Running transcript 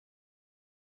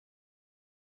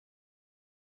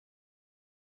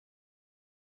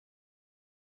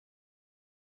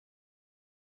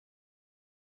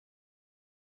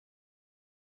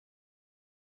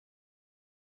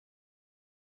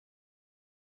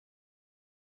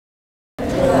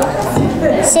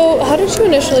So how did you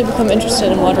initially become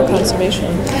interested in water conservation?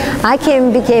 I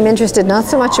became interested not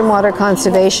so much in water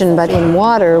conservation, but in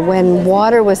water when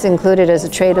water was included as a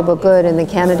tradable good in the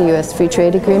Canada-US Free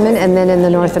Trade Agreement and then in the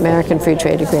North American Free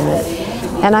Trade Agreement.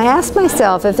 And I asked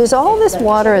myself, if there's all this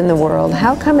water in the world,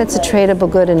 how come it's a tradable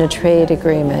good in a trade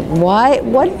agreement? Why?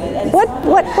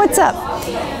 What's up?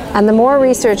 And the more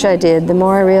research I did, the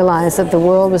more I realized that the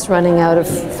world was running out of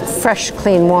fresh,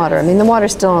 clean water. I mean, the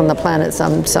water's still on the planet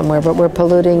somewhere, but we're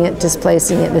polluting it,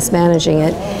 displacing it, mismanaging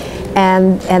it.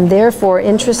 And therefore,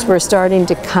 interests were starting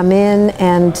to come in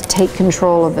and take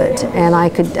control of it. And I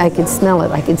could smell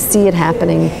it. I could see it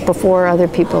happening before other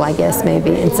people, I guess,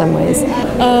 maybe, in some ways.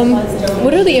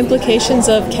 What are the implications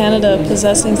of Canada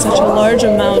possessing such a large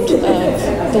amount of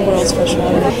the world's fresh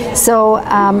water? So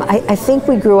I think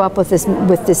we grew up with this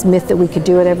myth that we could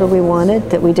do whatever we wanted,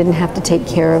 that we didn't have to take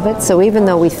care of it. So even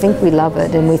though we think we love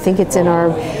it and we think it's in our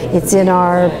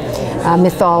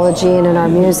mythology and in our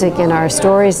music and our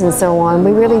stories and so on,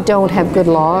 we really don't have good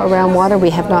law around water. We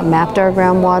have not mapped our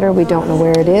groundwater. We don't know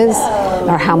where it is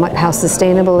or how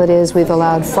sustainable it is. We've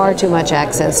allowed far too much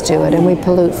access to it and we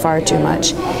pollute far too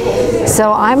much.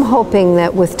 So I'm hoping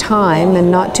that with time,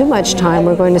 and not too much time,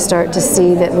 we're going to start to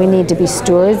see that we need to be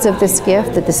stewards of this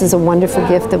gift, that this is a wonderful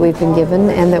gift that we've been given,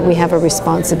 and that we have a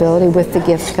responsibility. With the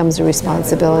gift comes a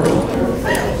responsibility.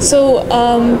 So,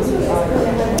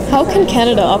 how can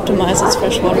Canada optimize its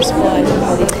freshwater supply?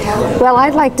 Well,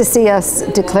 I'd like to see us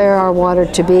declare our water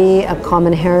to be a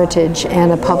common heritage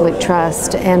and a public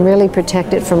trust and really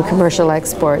protect it from commercial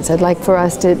exports. I'd like for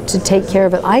us to take care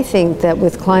of it. I think that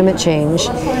with climate change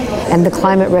and the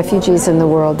climate refugees in the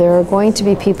world, there are going to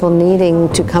be people needing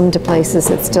to come to places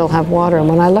that still have water. And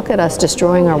when I look at us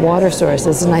destroying our water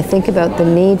sources and I think about the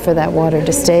need for that water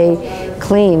to stay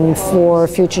clean for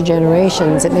future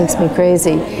generations, it makes me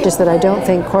crazy. Just that I don't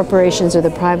think corporations or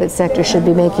the private sector should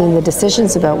be making the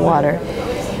decisions about water.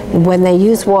 When they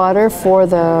use water for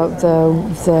the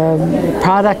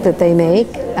product that they make,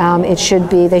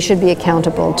 they should be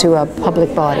accountable to a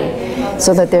public body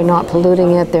so that they're not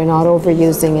polluting it, they're not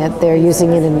overusing it, they're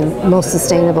using it in the most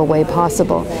sustainable way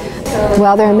possible.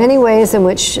 Well, there are many ways in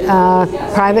which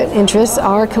private interests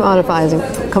are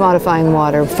commodifying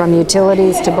water, from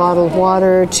utilities to bottled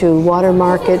water to water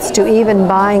markets to even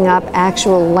buying up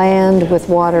actual land with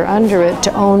water under it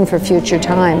to own for future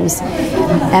times.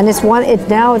 And it's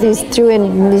now these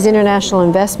international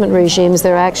investment regimes,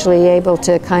 they're actually able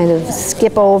to kind of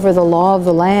skip over the law of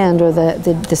the land or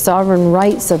the sovereign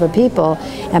rights of a people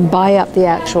and buy up the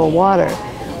actual water,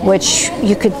 which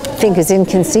you could think is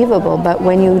inconceivable. But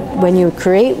when you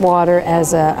create water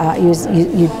as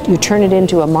you turn it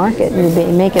into a market and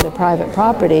you make it a private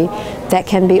property that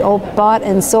can be bought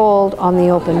and sold on the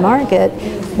open market,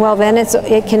 well then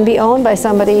it can be owned by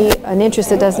somebody, an interest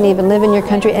that doesn't even live in your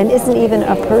country and isn't even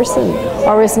a person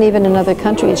or isn't even another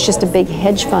country. It's just a big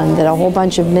hedge fund that a whole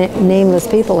bunch of nameless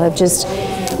people have just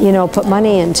put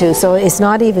money into. So it's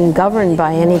not even governed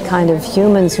by any kind of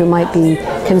humans who might be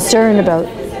concerned about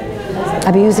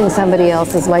abusing somebody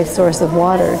else's life source of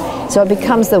water. So it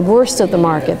becomes the worst of the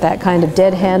market, that kind of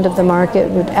dead hand of the market,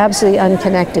 absolutely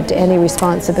unconnected to any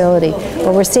responsibility.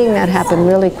 But we're seeing that happen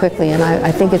really quickly, and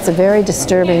I think it's a very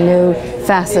disturbing new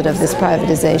facet of this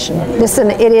privatization.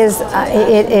 Listen,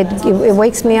 it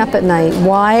wakes me up at night.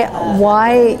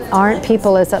 Why aren't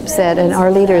people as upset and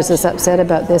our leaders as upset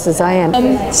about this as I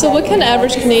am? So what can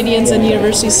average Canadians and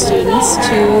university students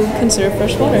to conserve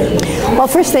fresh water? Well,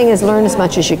 first thing is learn as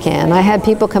much as you can. I had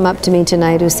people come up to me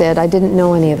tonight who said, I didn't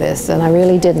know any of this, and I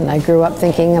really didn't. I grew up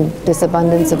thinking of this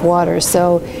abundance of water.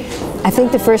 So I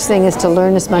think the first thing is to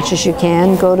learn as much as you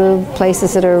can. Go to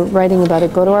places that are writing about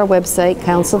it. Go to our website,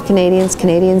 Council of Canadians,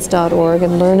 Canadians.org,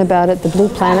 and learn about it. The Blue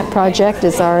Planet Project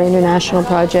is our international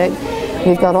project.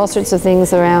 We've got all sorts of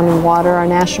things around water, our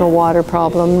national water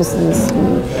problems, and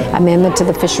amendment to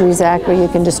the Fisheries Act where you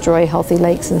can destroy healthy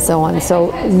lakes and so on. So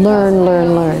learn,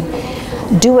 learn, learn.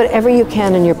 Do whatever you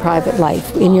can in your private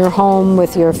life, in your home,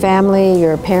 with your family,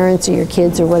 your parents, or your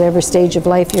kids, or whatever stage of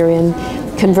life you're in.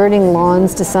 Converting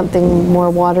lawns to something more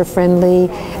water friendly,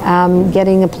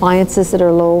 getting appliances that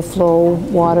are low flow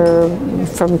water,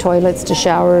 from toilets to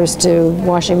showers to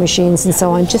washing machines and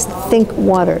so on. Just think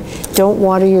water. Don't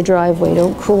water your driveway.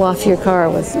 Don't cool off your car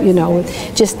with,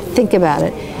 just think about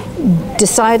it.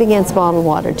 Decide against bottled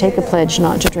water. Take a pledge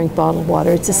not to drink bottled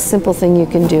water. It's a simple thing you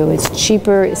can do. It's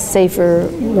cheaper, it's safer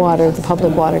water, the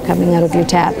public water coming out of your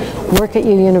tap. Work at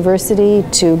your university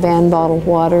to ban bottled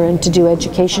water and to do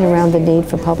education around the need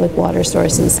for public water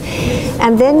sources.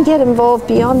 And then get involved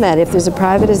beyond that. If there's a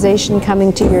privatization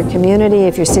coming to your community,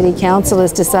 if your city council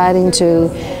is deciding to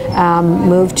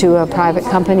move to a private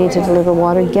company to deliver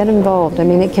water, get involved. I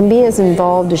mean, it can be as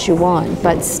involved as you want,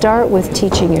 but start with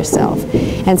teaching yourself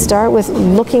and start with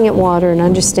looking at water and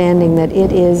understanding that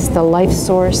it is the life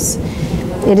source.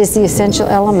 It is the essential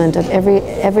element of every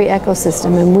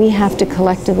ecosystem, and we have to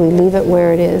collectively leave it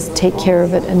where it is, take care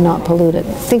of it, and not pollute it.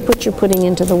 Think what you're putting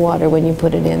into the water when you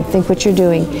put it in. Think what you're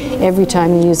doing every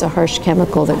time you use a harsh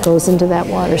chemical that goes into that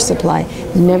water supply,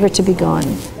 never to be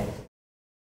gone.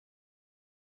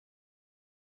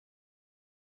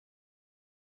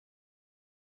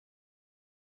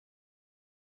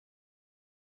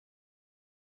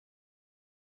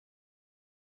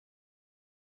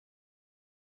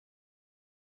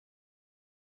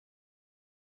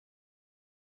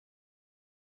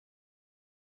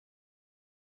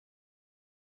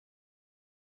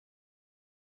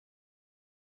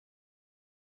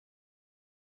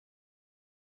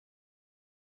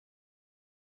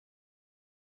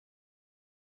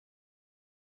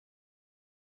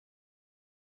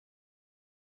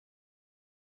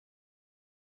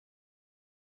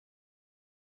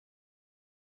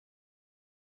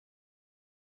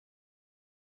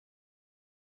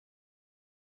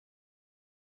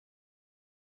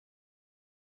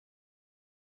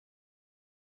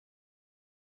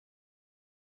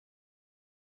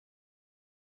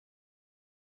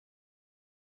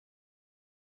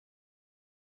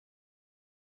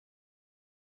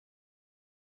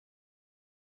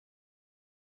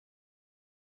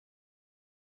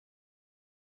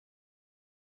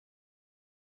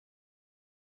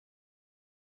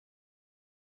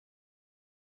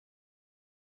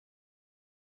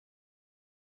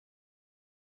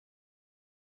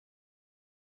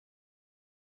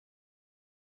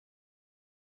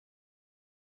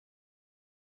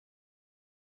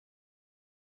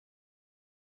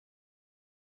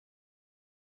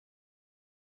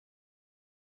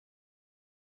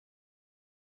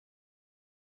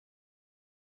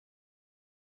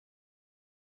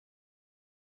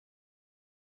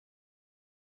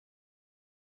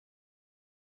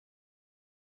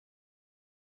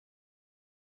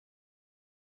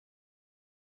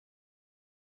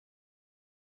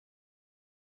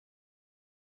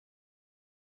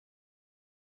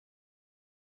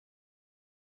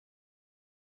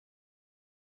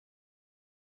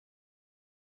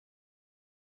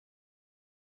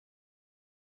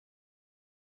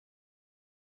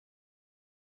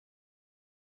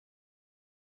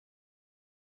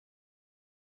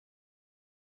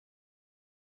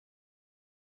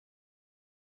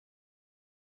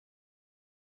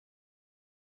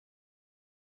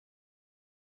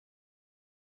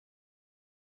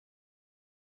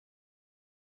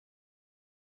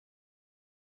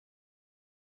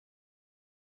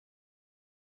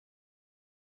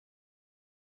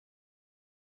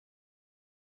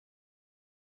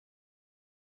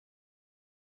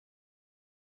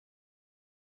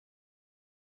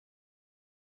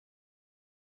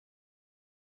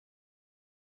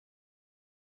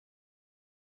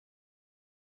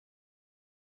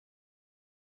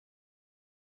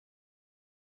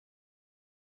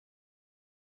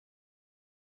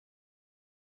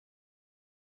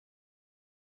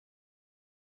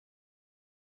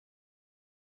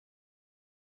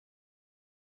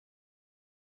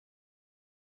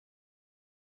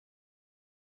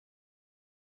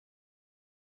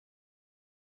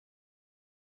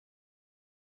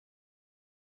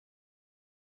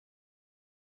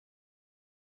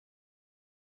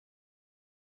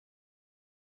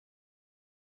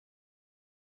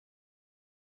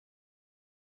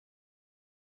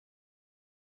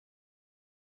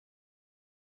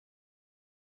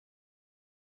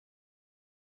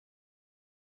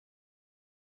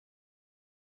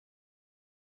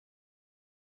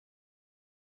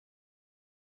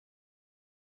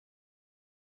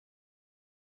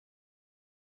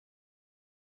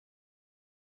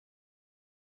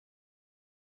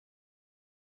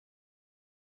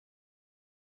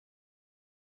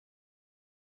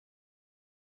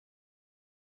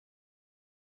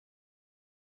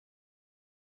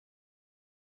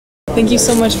 Thank you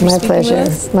so much for speaking with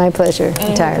us. My pleasure. And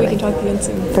Entirely. we can talk again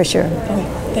soon. For sure.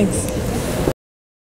 Okay, thanks.